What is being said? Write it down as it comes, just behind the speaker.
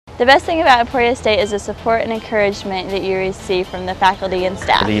The best thing about Emporia State is the support and encouragement that you receive from the faculty and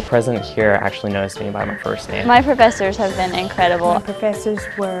staff. The president here actually noticed me by my first name. My professors have been incredible. My professors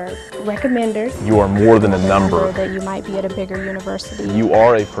were recommenders. You are more than a number. That you might be at a bigger university. You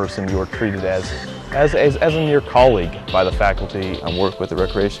are a person. You are treated as a near colleague by the faculty. I work with the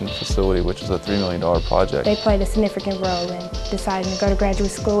recreation facility, which is a $3 million project. They played a significant role in deciding to go to graduate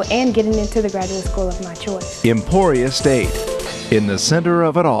school and getting into the graduate school of my choice. Emporia State, in the center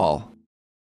of it all.